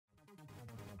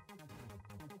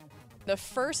The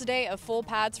first day of full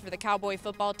pads for the Cowboy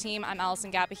football team. I'm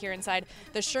Allison Gappa here inside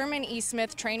the Sherman E.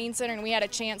 Smith Training Center, and we had a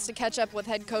chance to catch up with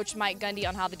head coach Mike Gundy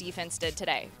on how the defense did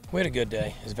today. We had a good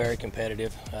day. It was very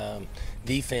competitive.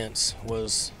 Defense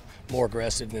was more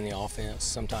aggressive than the offense.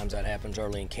 Sometimes that happens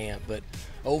early in camp, but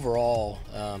overall,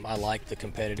 I like the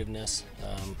competitiveness.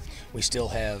 We still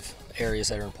have areas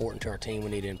that are important to our team we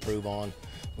need to improve on.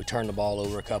 We turned the ball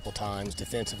over a couple times.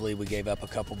 Defensively, we gave up a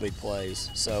couple big plays.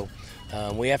 So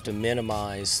we have to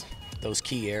minimize those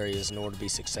key areas in order to be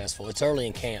successful. It's early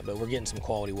in camp, but we're getting some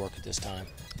quality work at this time.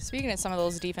 Speaking of some of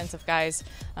those defensive guys,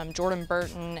 Jordan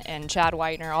Burton and Chad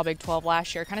Whitener, all Big 12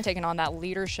 last year, kind of taking on that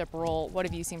leadership role. What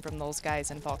have you seen from those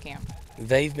guys in fall camp?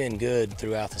 They've been good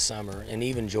throughout the summer, and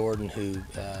even Jordan, who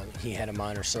he had a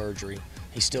minor surgery,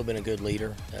 he's still been a good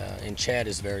leader, and Chad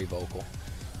is very vocal.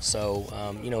 So,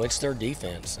 it's their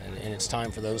defense, and it's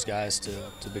time for those guys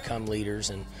to become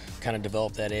leaders and kind of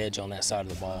develop that edge on that side of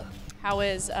the ball. How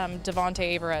is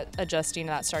Devontae Averett adjusting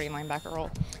to that starting linebacker role?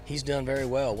 He's done very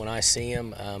well. When I see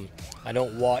him, I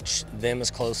don't watch them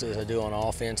as closely as I do on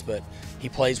offense, but he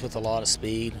plays with a lot of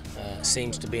speed,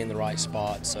 seems to be in the right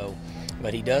spot.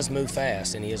 But he does move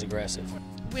fast, and he is aggressive.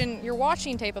 When you're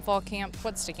watching tape of fall camp,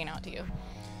 what's sticking out to you?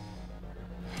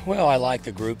 Well, I like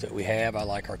the group that we have. I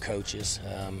like our coaches.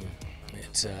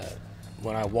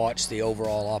 When I watch the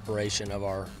overall operation of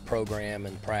our program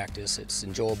and practice, it's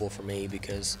enjoyable for me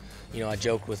because, I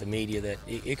joked with the media that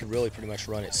it could really pretty much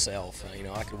run itself.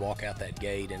 I could walk out that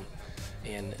gate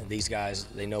and these guys,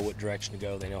 they know what direction to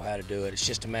go. They know how to do it. It's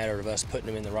just a matter of us putting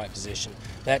them in the right position.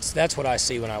 That's what I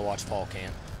see when I watch fall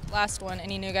camp. Last one,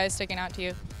 any new guys sticking out to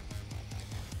you?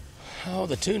 Oh,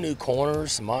 the two new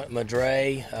corners,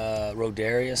 Madre,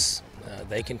 Rodarius,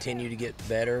 they continue to get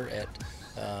better at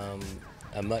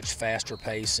a much faster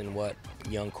pace than what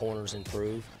young corners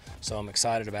improve. So I'm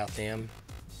excited about them.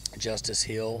 Justice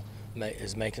Hill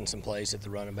is making some plays at the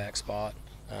running back spot.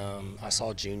 I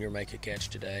saw Junior make a catch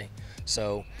today.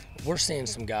 So we're seeing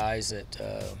some guys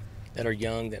that are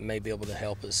young that may be able to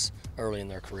help us early in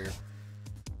their career.